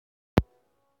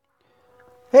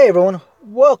Hey everyone,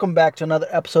 welcome back to another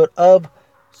episode of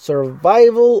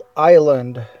Survival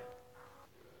Island.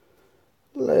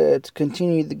 Let's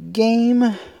continue the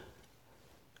game.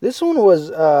 This one was,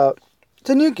 it's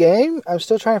a new game. I'm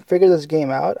still trying to figure this game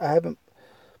out. I haven't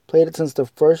played it since the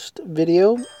first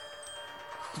video.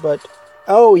 But,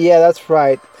 oh yeah, that's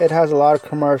right. It has a lot of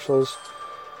commercials.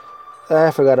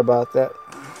 I forgot about that.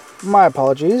 My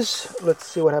apologies. Let's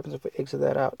see what happens if we exit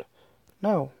that out.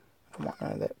 No, I don't want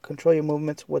none of that. Control your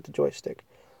movements with the joystick.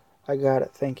 I got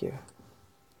it, thank you.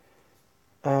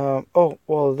 Oh,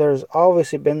 well, there's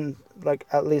obviously been like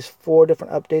at least 4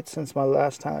 different updates since my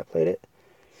last time I played it.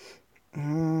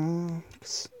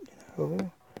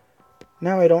 So,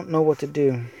 now I don't know what to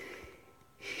do.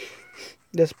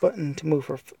 This button to move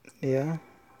for, yeah,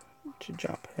 to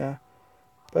jump, yeah.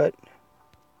 But,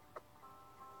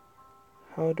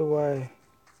 how do I...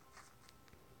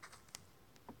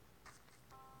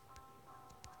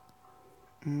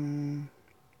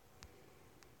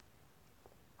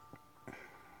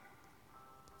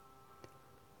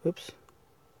 Oops.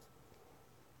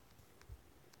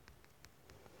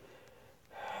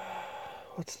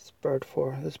 What's this bird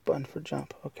for? This button for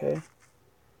jump, okay.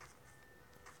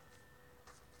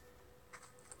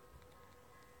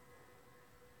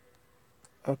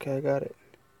 Okay, I got it.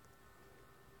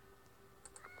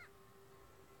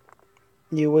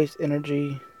 You waste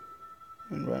energy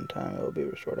and runtime, it will be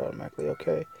restored automatically,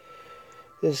 okay.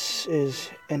 This is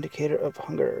indicator of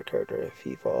hunger character. If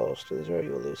he falls to 0,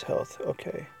 you will lose health,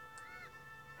 okay.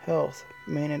 Health,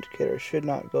 main indicator, should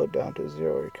not go down to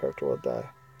 0 or your character will die.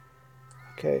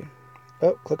 Okay.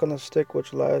 Oh, click on the stick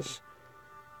which lies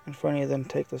in front of you, then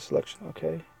take the selection.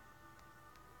 Okay.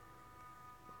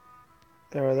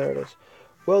 There it is.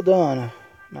 Well done.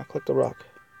 Now click the rock.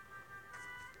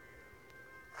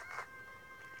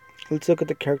 Let's look at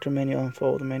the character menu,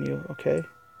 unfold menu. Okay.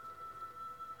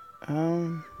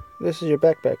 This is your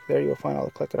backpack. There you'll find all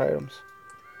the collected items.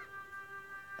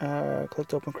 Click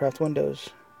to open craft windows.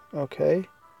 Okay.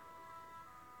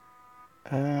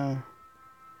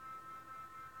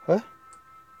 What?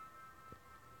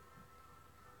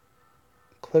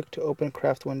 Click to open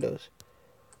craft windows.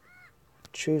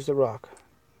 Choose the rock.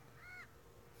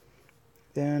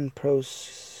 Then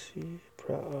proceed.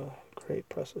 Create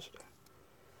process.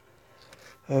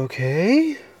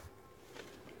 Okay.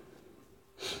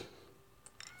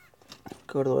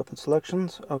 Go to the weapon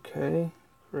selections. Okay.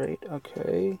 Great.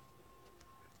 Okay.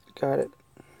 Got it.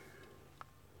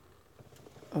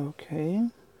 Okay.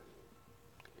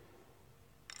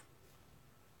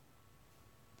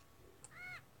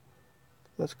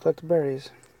 Let's collect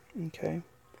berries. Okay.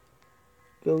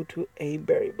 Go to a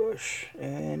berry bush.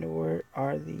 And where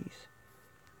are these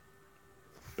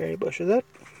berry bushes at?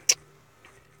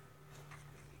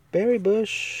 Berry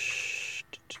bush.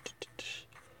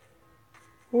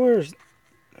 Where's...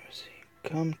 Let's see.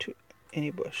 Come to any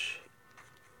bush.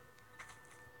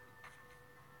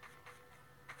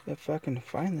 If I can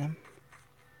find them.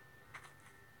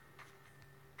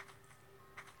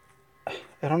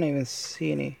 I don't even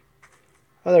see any.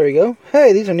 Oh, there we go.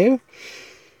 Hey, these are new.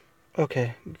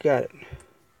 Okay, got it.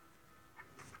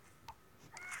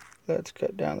 Let's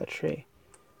cut down the tree.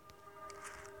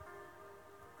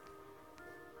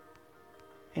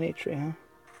 Any tree, huh?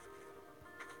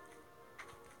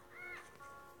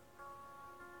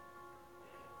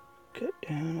 Cut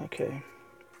down, okay.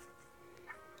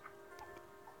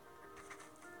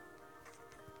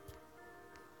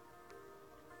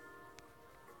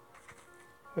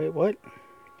 Wait, what?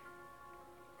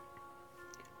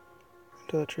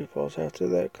 Until the tree falls. After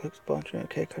that, click bunch.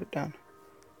 Okay, cut it down.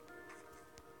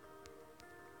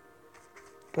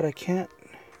 But I can't.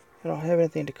 I don't have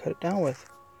anything to cut it down with.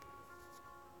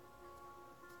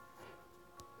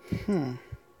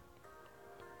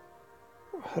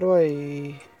 How do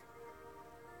I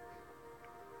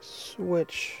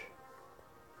switch?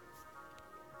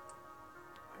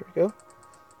 There we go.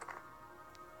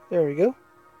 There we go.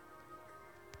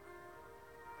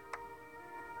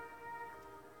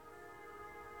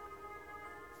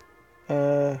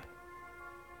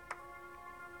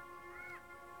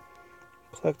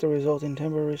 Collect the resulting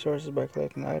timber resources by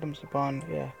collecting items upon,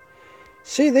 yeah.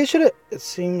 See, they should have, it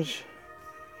seems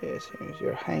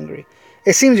you're hungry.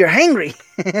 It seems you're hungry.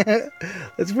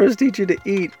 Let's first teach you to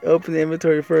eat. Open the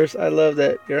inventory first. I love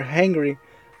that. You're hungry.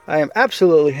 I am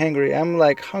absolutely hungry. I'm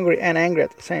like hungry and angry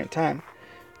at the same time.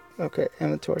 Okay,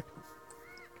 inventory.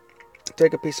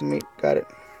 Take a piece of meat. Got it.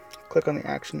 Click on the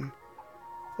action.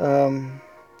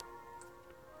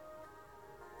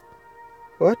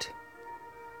 What?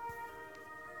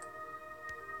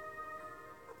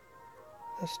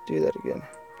 Let's do that again.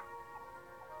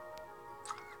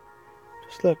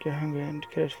 Yes, look, your hunger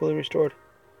indicator is fully restored.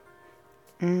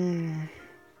 So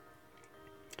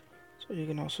you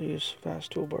can also use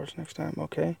fast toolbars next time,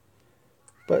 okay?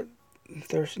 But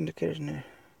thirst indicators near.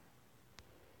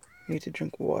 You need to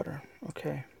drink water,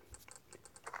 okay.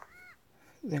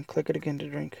 Then click it again to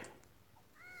drink.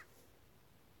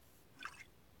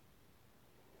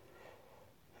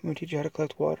 I'm going to teach you how to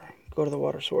collect water. Go to the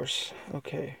water source.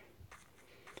 Okay.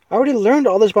 I already learned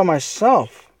all this by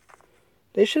myself.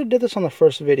 They should have did this on the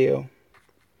first video.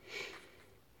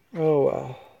 Oh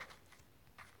well.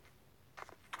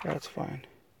 That's fine.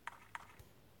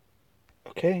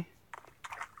 Okay.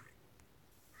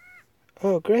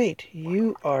 Oh great.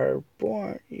 You are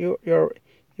born. You are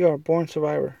a born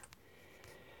survivor.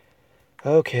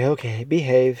 Okay.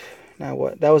 Behave. Now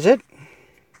what? That was it?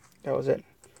 That was it.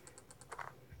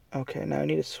 Okay, now I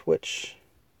need to switch.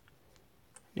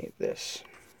 Need this.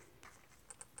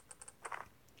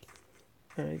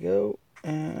 There we go.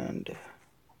 And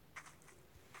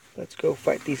let's go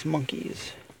fight these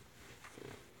monkeys.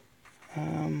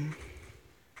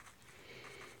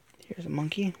 Here's a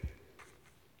monkey.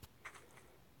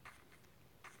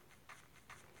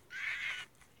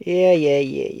 Yeah.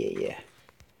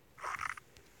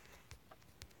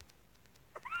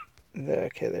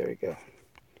 Okay, there we go.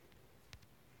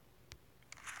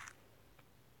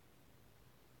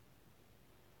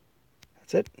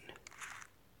 That's it.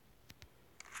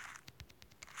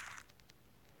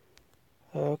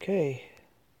 Okay.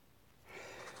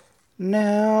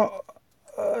 Now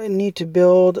I need to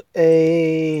build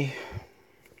a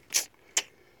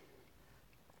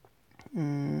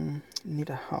need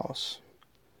a house.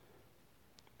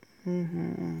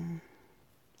 So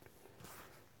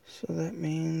that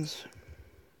means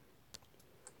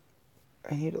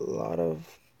I need a lot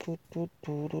of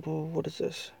what is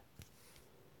this?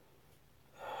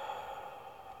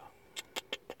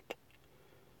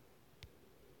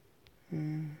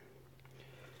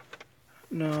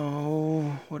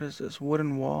 No, what is this?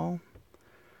 Wooden wall?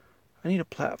 I need a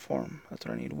platform. That's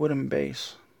what I need. Wooden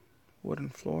base. Wooden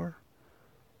floor.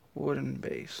 Wooden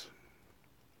base.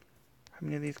 How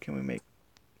many of these can we make?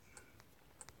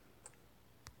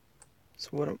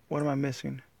 So what am I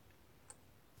missing?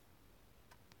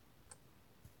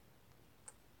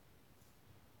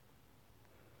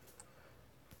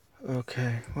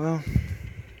 Okay, well,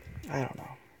 I don't know.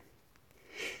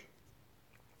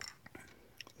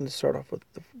 Let's start off with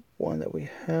the one that we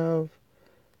have.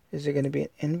 Is it going to be an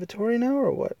inventory now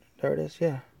or what? There it is,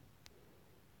 yeah.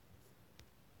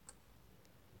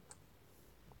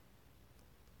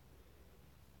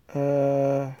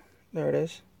 There it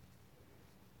is.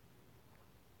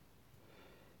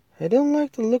 I don't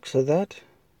like the looks of that.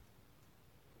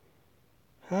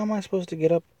 How am I supposed to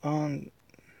get up on...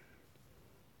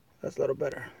 That's a little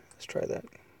better. Let's try that.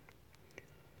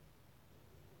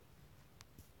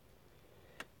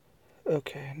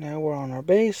 Okay, now we're on our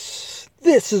base.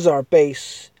 This is our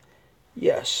base.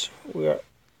 Yes, we are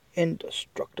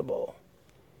indestructible.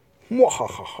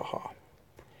 Mwahahaha.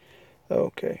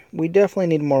 Okay, we definitely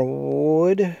need more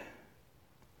wood.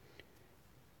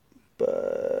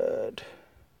 But...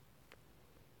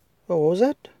 Oh, what was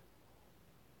that?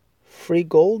 Free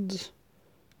golds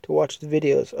to watch the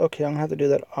videos. Okay, I'm gonna have to do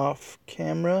that off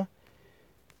camera.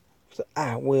 So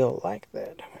I will like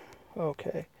that.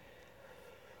 Okay.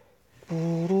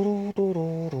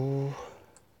 Go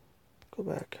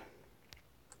back.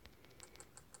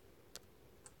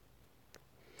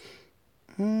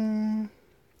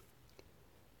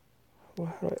 Well,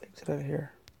 how do I exit out of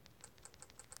here?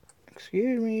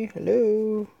 Excuse me.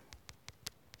 Hello.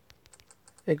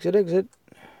 Exit.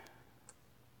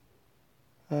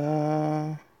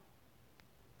 I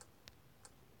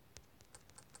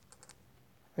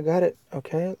got it.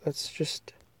 Okay, let's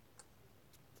just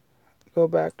go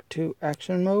back to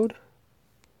action mode.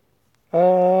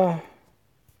 Do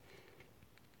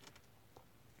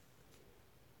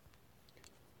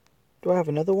I have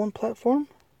another one platform?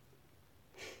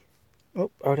 Oh,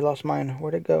 I already lost mine.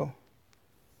 Where'd it go?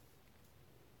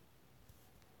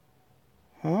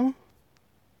 Huh?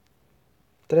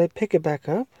 Did I pick it back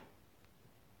up?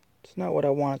 It's not what I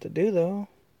wanted to do, though.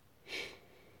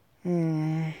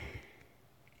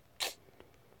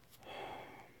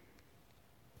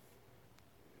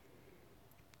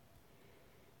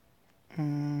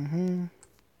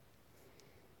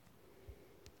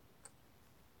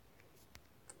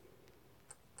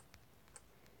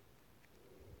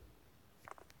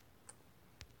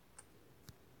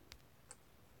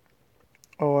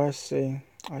 Oh, I see.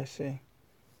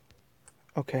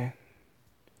 Okay.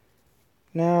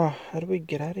 Now, how do we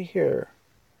get out of here?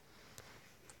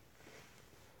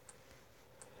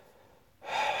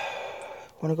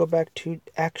 Want to go back to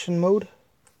action mode?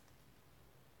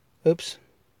 Oops.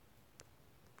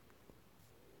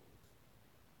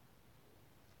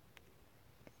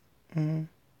 Mm.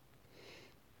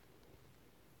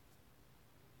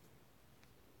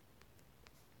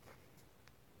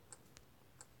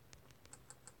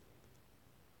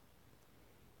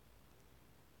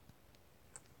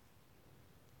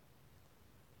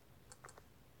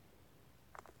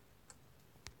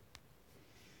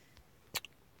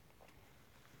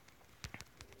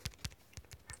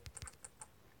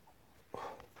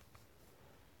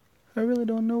 I really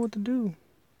don't know what to do.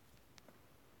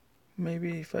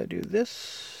 Maybe if I do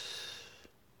this.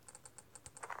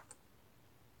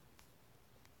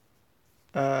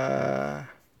 Uh.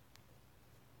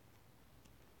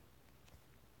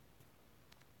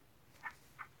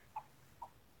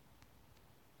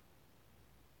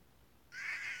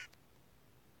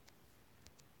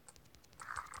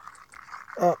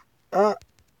 Uh. Uh.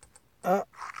 Uh.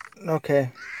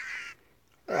 Okay.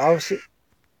 I'll see.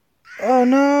 Oh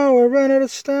no! I ran out of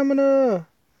stamina.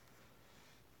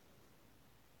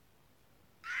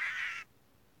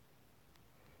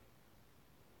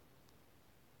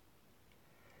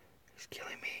 He's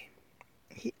killing me.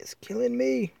 He is killing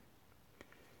me.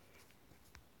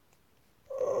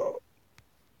 Oh.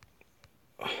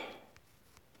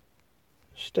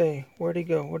 Stay. Where'd he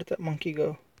go? Where did that monkey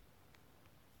go?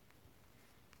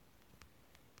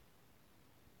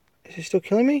 Is he still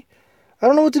killing me? I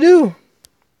don't know what to do.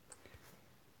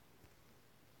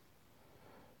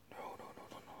 No.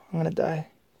 I'm gonna die.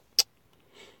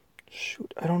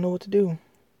 Shoot, I don't know what to do.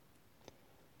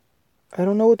 I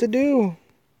don't know what to do.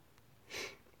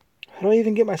 How do I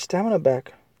even get my stamina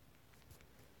back?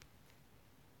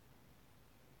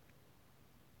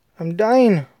 I'm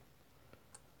dying.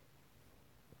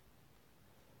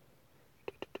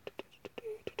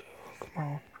 Come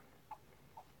on.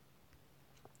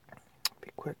 Be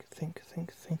quick. Think.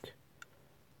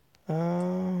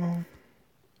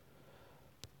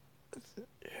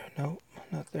 No,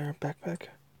 not there. Backpack.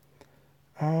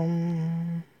 How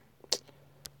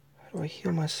do I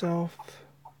heal myself?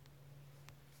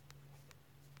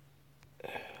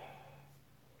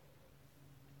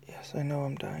 Yes, I know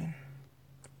I'm dying.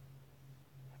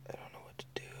 I don't know what to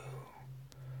do.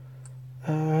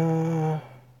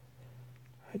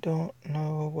 I don't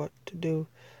know what to do.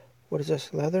 What is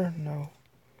this? Leather? No.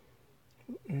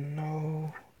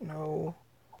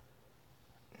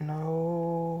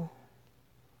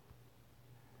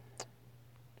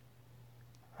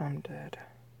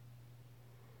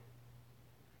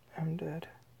 I'm dead.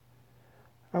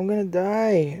 I'm gonna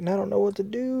die, and I don't know what to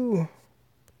do.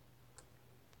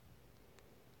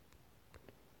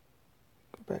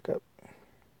 Go back up.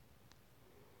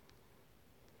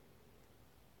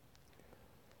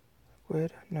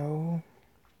 Liquid? No.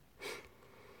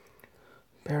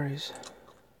 Berries.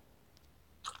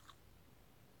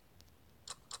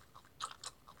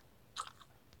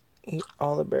 Eat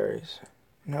all the berries.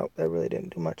 Nope, that really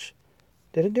didn't do much.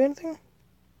 Did it do anything?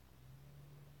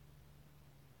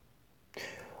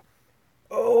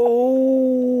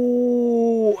 Oh,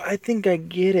 I think I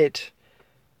get it.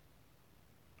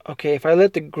 Okay, if I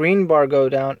let the green bar go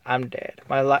down, I'm dead.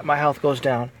 My health goes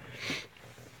down.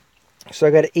 So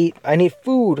I gotta eat. I need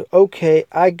food. Okay,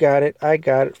 I got it.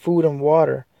 Food and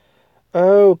water.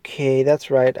 Okay,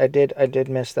 that's right. I did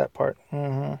miss that part.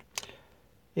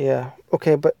 Yeah.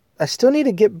 Okay, but I still need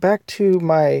to get back to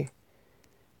my...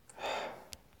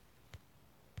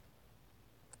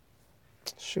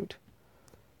 Shoot.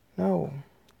 No.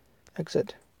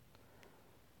 Exit.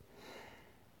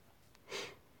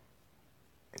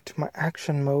 To my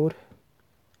action mode.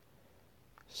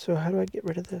 So how do I get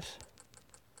rid of this?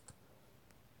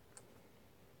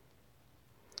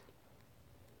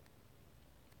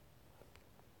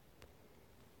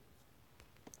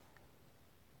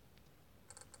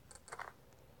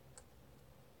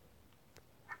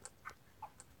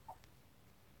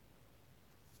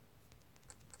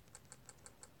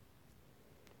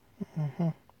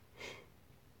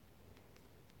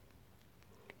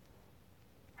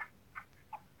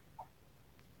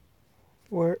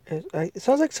 Where is... it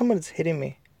sounds like someone's hitting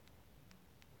me.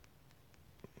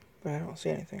 But I don't see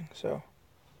anything, so...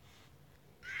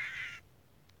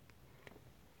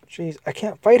 Jeez, I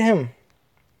can't fight him.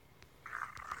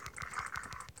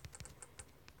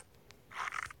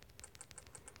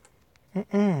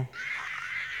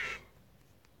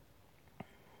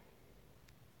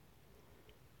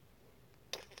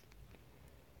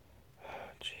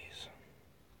 Jeez.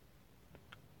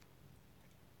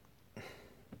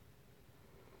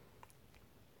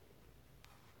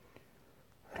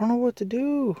 I don't know what to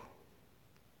do.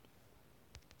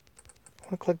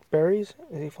 want to collect berries.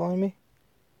 Is he following me?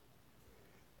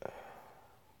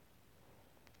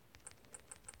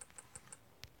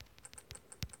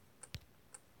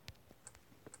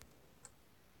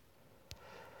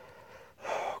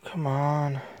 Oh, come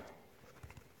on.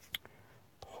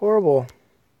 Horrible.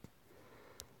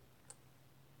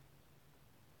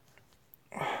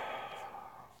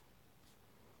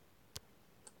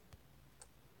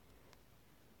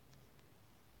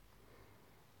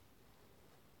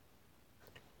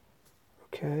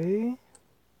 Okay.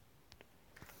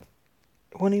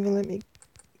 It won't even let me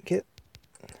get...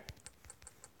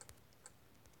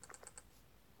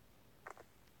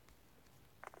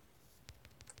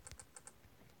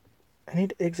 I need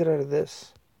to exit out of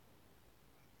this.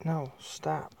 No,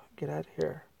 stop. Get out of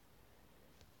here.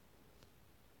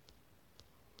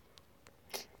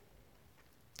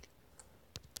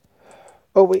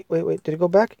 Oh, wait. Did it go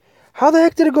back? How the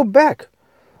heck did it go back?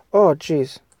 Oh,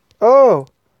 jeez. Oh!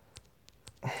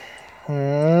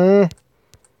 You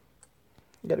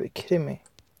gotta be kidding me.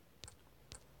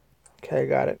 Okay, I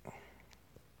got it.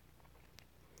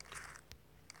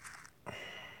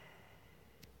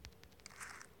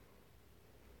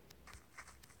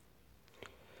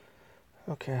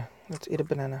 Okay, let's eat a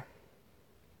banana.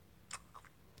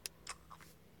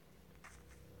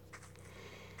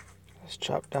 Let's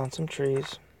chop down some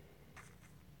trees.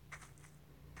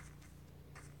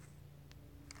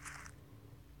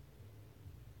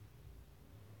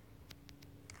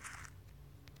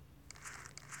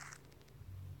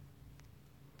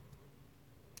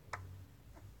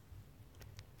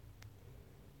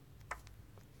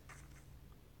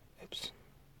 Oops.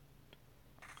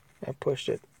 I pushed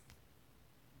it.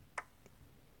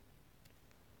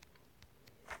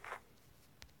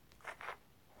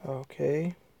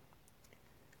 Okay.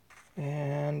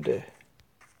 And... okay,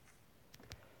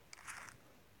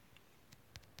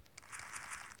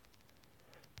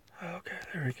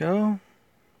 there we go.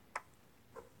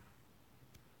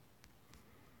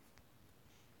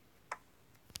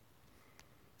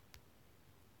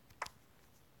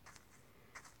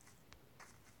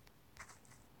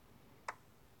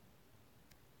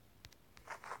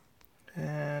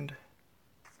 And...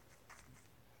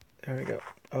 there we go.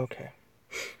 Okay.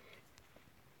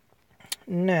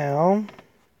 Now,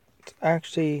 let's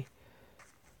actually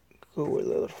go a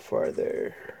little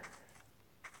farther.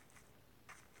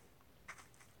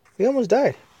 We almost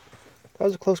died. That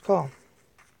was a close call.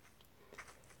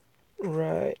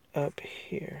 Right up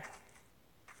here.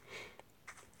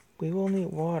 We will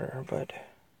need water, but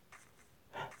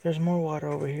there's more water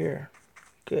over here.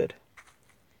 Good.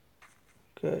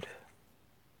 Good.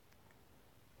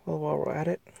 Well, while we're at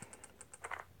it,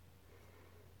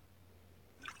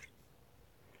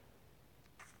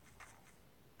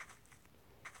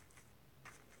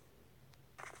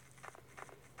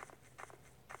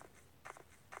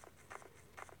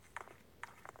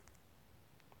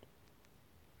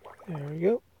 there we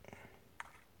go.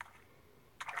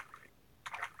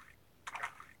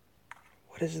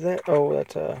 What is that? Oh,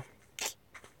 that's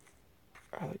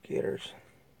alligators.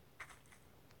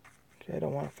 Okay, I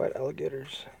don't want to fight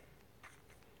alligators.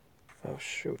 Oh,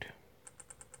 shoot.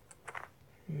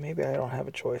 Maybe I don't have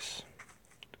a choice.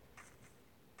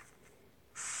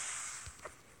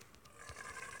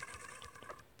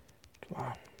 Come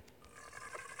on.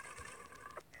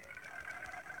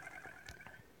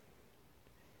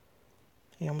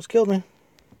 He almost killed me.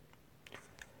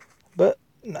 But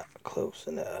not close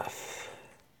enough.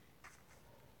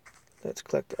 Let's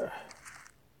collect our...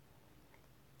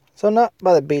 So not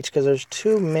by the beach because there's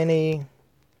too many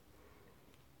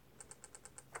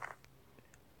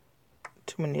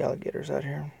alligators out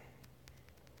here.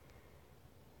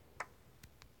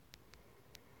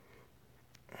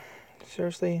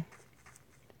 Seriously?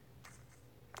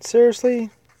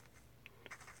 Seriously?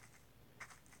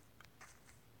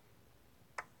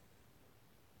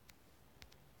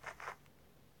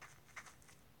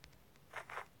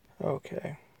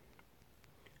 Okay.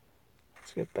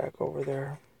 Let's get back over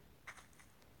there.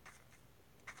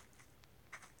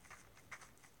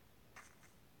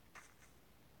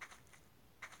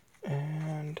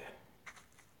 And...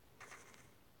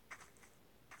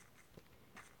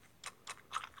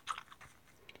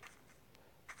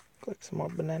 collect some more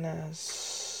bananas.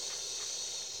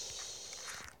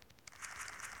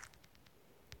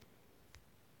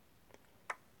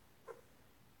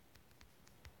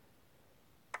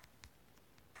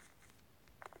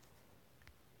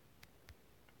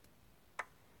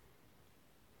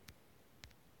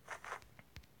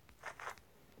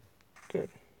 Good.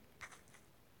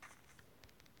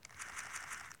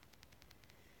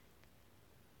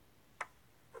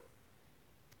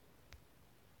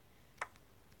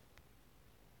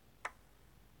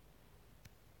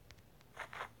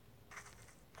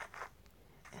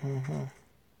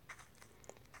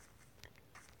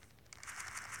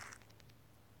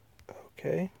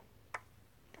 Okay.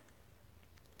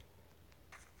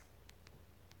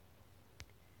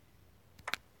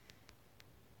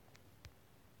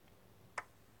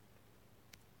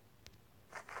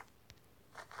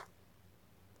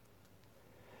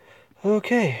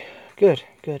 Okay. Good.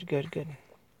 Good. Good. Good.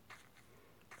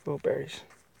 Oh, berries.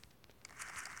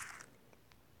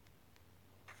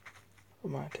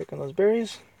 Am I taking those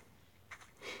berries?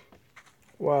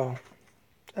 Wow.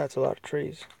 That's a lot of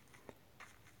trees.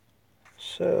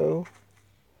 So,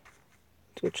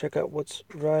 let's go check out what's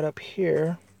right up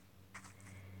here.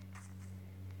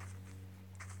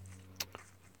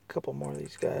 A couple more of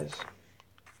these guys.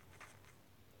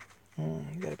 You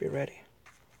gotta be ready.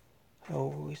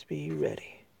 Always be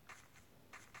ready.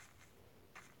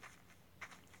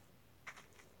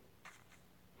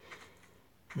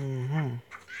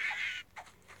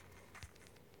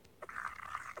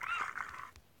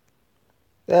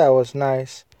 That was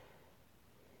nice.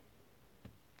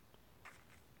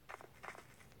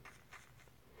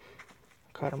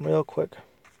 Caught him real quick.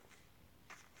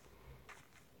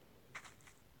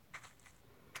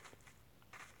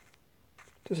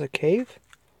 Is this a cave?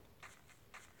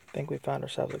 I think we found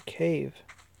ourselves a cave.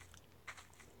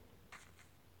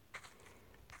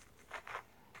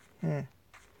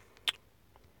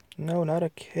 No, not a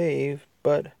cave,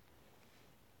 but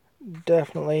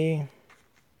definitely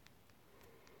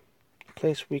a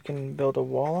place we can build a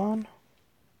wall on.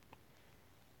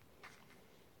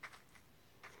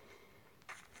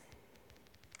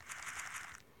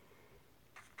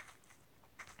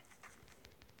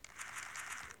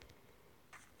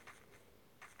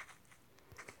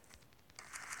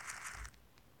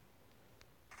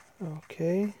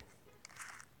 Okay.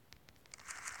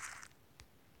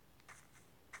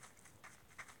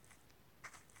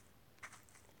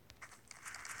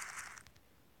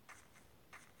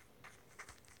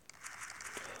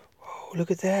 Oh,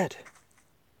 look at that.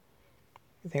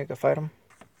 You think I can fight him?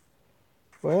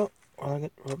 Well, we're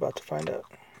about to find out.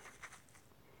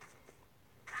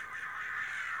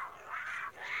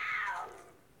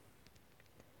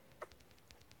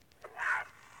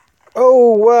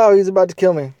 Oh, wow, he's about to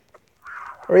kill me.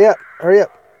 Hurry up, hurry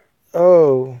up.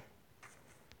 Oh.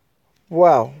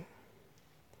 Wow.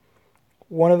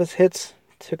 One of his hits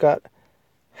took out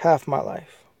half my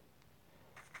life.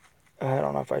 I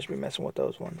don't know if I should be messing with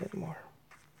those ones anymore.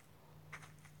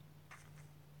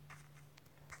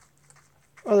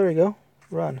 Oh, there we go.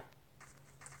 Run.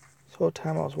 This whole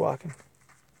time I was walking.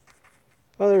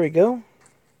 Oh, there we go.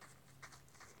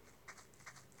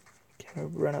 Can I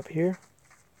run up here?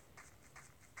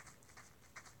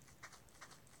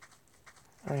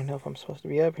 I don't even know if I'm supposed to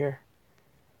be up here.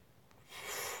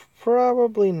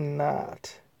 Probably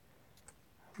not.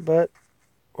 But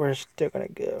we're still gonna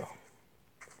go.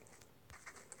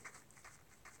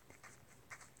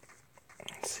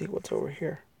 Let's see what's over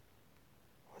here.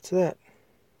 What's that?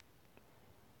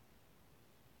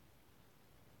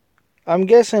 I'm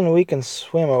guessing we can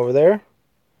swim over there.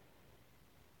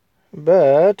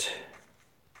 But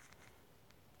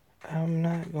I'm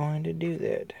not going to do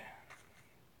that.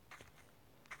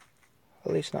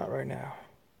 At least not right now.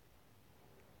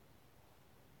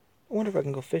 I wonder if I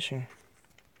can go fishing.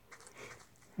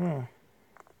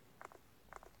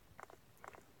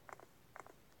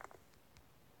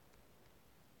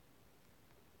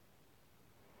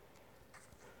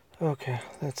 Okay,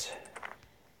 let's...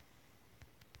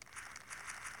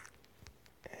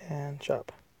 And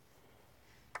chop.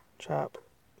 Chop,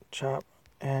 chop,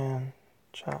 and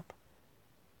chop,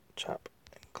 chop,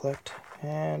 and collect,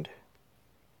 and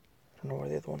I don't know where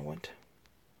the other one went.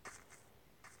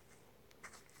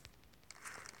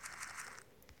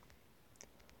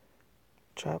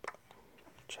 Chop,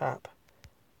 chop,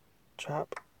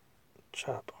 chop,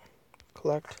 chop,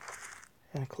 collect,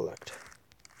 and collect.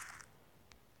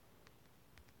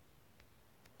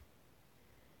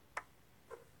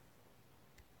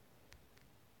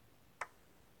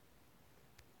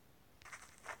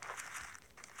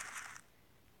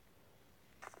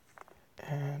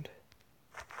 And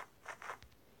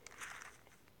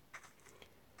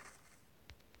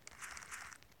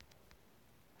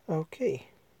okay.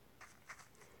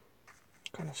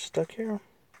 Kind of stuck here.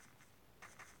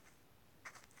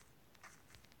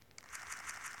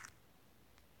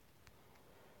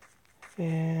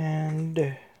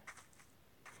 And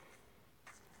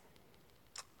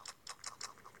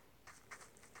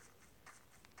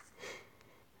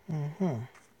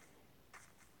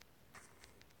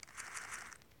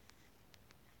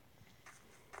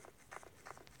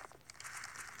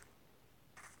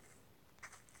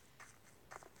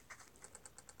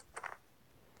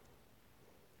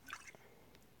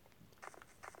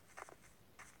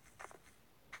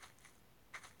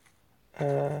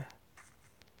Uh,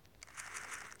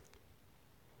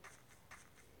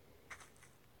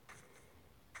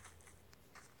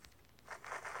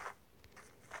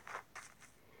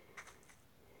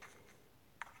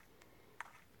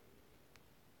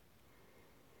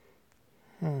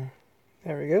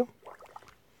 there we go.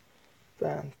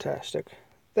 Fantastic.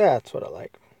 That's what I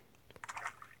like.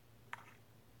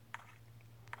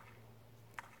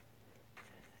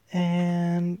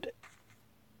 And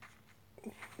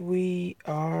we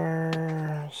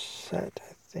are set,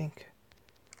 I think.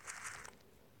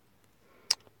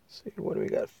 Let's see, what do we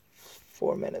got?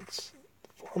 4 minutes.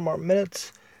 4 more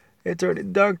minutes. It's already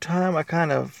dark time. I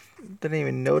kind of didn't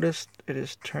even notice it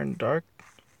just turned dark.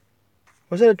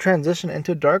 Was it a transition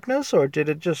into darkness, or did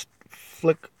it just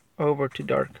flick over to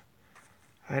dark?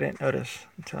 I didn't notice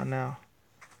until now.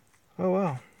 Oh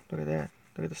wow, look at that.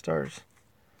 Look at the stars.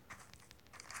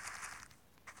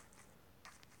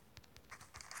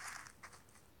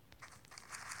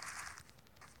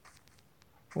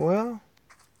 Well,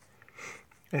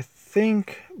 I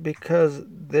think because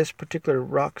this particular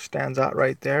rock stands out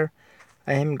right there,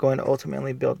 I am going to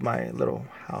ultimately build my little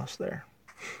house there.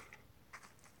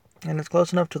 And it's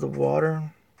close enough to the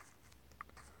water.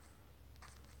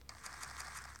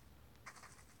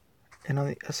 And on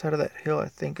the other side of that hill, I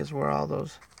think, is where all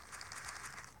those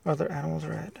other animals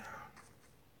are at.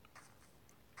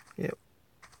 Yep.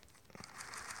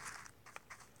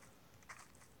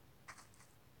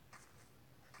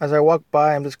 As I walk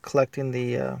by, I'm just collecting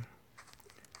the...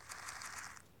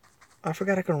 I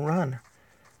forgot I can run.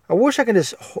 I wish I could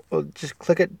just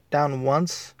click it down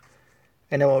once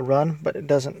and it will run, but it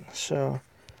doesn't. So,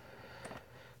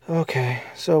 okay.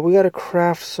 So we got to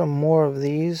craft some more of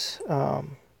these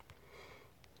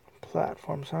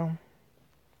platforms, huh?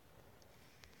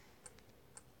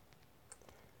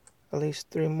 At least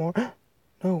 3 more.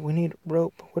 No, we need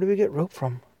rope. Where do we get rope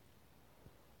from?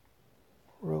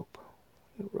 Rope.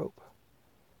 Rope.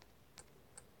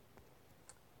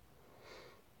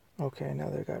 Okay, now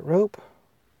they got rope.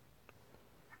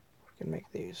 We can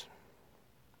make these.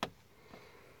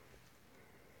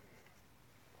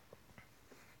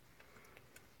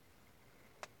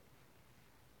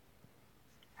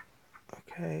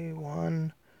 Okay,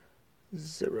 1,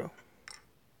 0,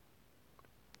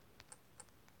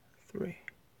 3.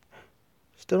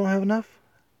 Still don't have enough?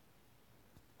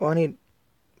 Oh, I need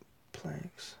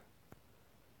planks.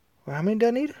 Well, how many do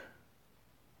I need?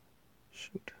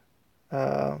 Shoot.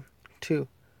 2.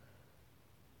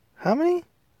 How many?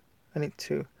 I need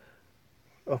 2.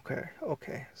 Okay,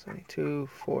 okay. So I need 2,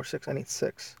 4, 6. I need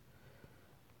 6.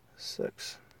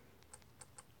 6.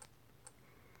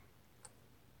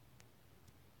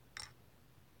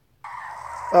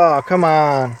 Oh, come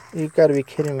on. You gotta be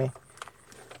kidding me.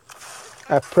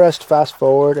 I pressed fast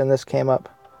forward and this came up.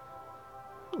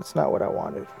 It's not what I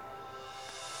wanted.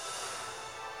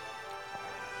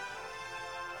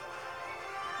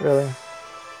 Really?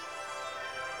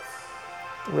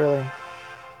 Really?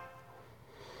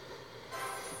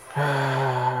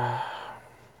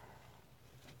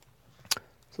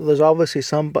 So there's obviously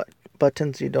some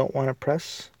buttons you don't want to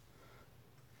press.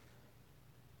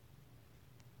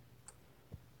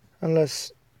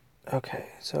 Unless... Okay,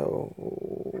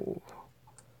 so...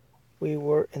 We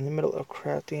were in the middle of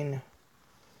crafting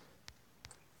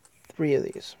 3 of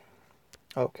these.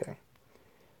 Okay.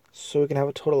 So we can have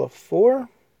a total of 4.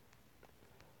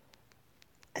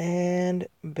 And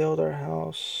build our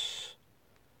house.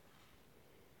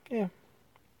 Yeah.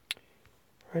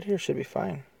 Right here should be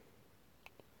fine.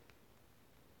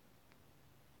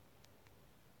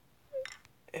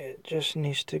 It just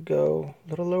needs to go a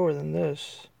little lower than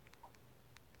this.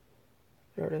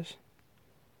 There it is.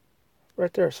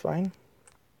 Right there is fine.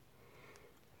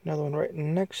 Another one right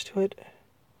next to it.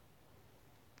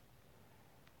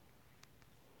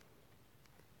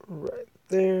 Right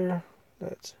there.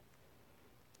 That's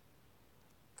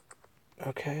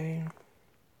okay.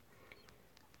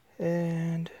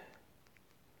 And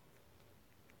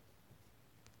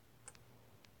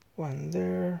one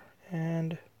there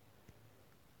and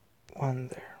one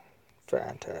there.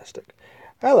 Fantastic.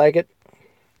 I like it.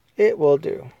 It will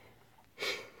do.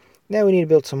 Now we need to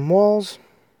build some walls.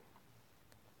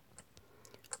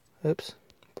 Oops.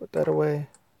 Put that away.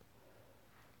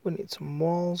 We need some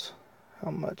walls. How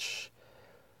much?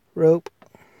 Rope.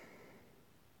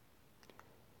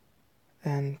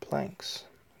 And planks.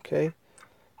 Okay.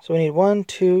 So we need 1,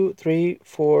 2, 3,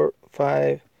 4,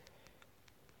 5.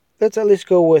 Let's at least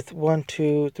go with 1,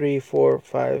 2, 3, 4,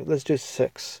 5. Let's do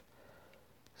 6.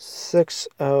 6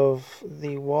 of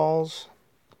the walls.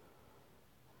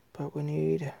 But we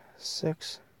need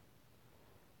 6.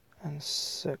 And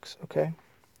 6, okay.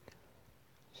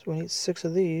 So we need 6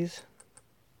 of these.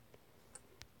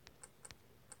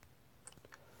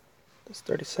 That's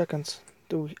 30 seconds.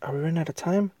 Are we running out of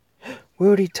time? We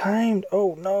already timed.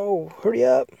 Oh no, hurry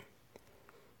up.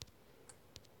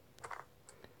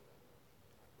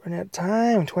 Running out of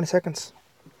time, 20 seconds.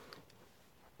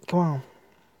 Come on.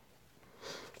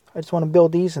 I just want to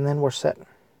build these and then we're set.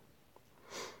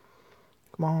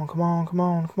 Come on, come on, come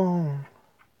on, come on.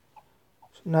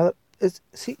 So now,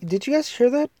 see, did you guys hear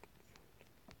that?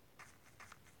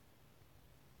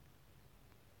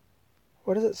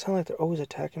 Why does it sound like they're always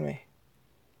attacking me?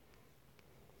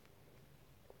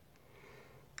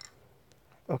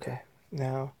 Okay,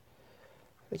 now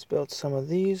let's build some of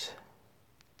these.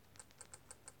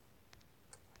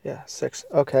 Yeah, 6.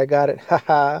 Okay, I got it.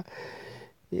 Haha.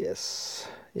 Yes.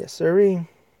 Yes, sirree.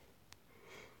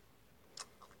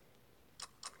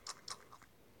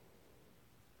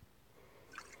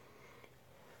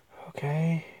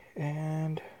 Okay,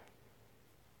 and...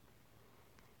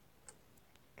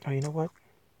 Oh, you know what?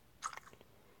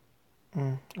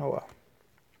 Oh, well.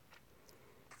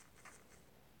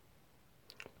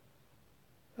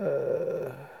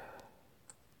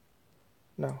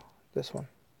 No, this one.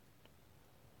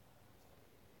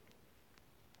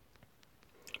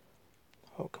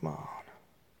 Oh, come on.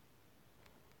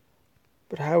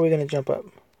 But how are we going to jump up?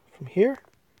 From here?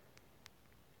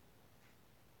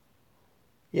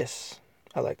 Yes,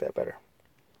 I like that better.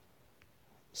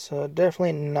 So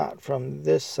definitely not from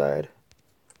this side.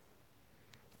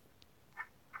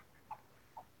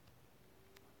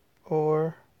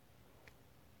 Or...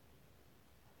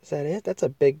 Is that it? That's a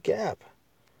big gap.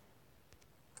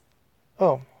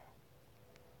 Oh.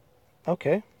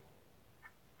 Okay.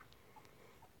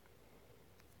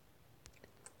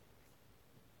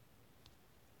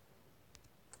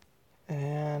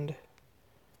 And...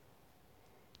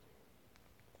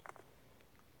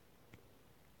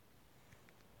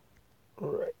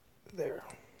 right there.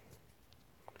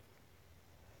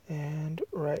 And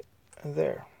right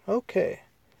there. Okay.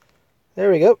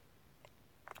 There we go.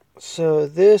 So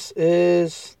this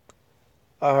is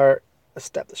our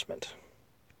establishment.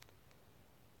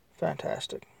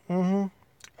 Fantastic. I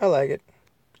like it.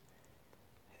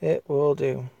 It will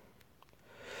do.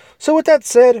 So with that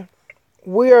said,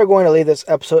 we are going to leave this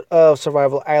episode of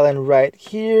Survival Island right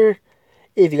here.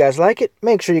 If you guys like it,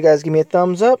 make sure you guys give me a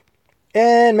thumbs up.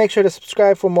 And make sure to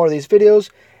subscribe for more of these videos.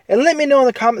 And let me know in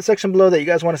the comment section below that you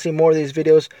guys want to see more of these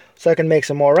videos so I can make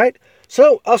some more, right?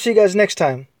 So, I'll see you guys next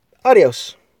time.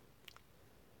 Adios.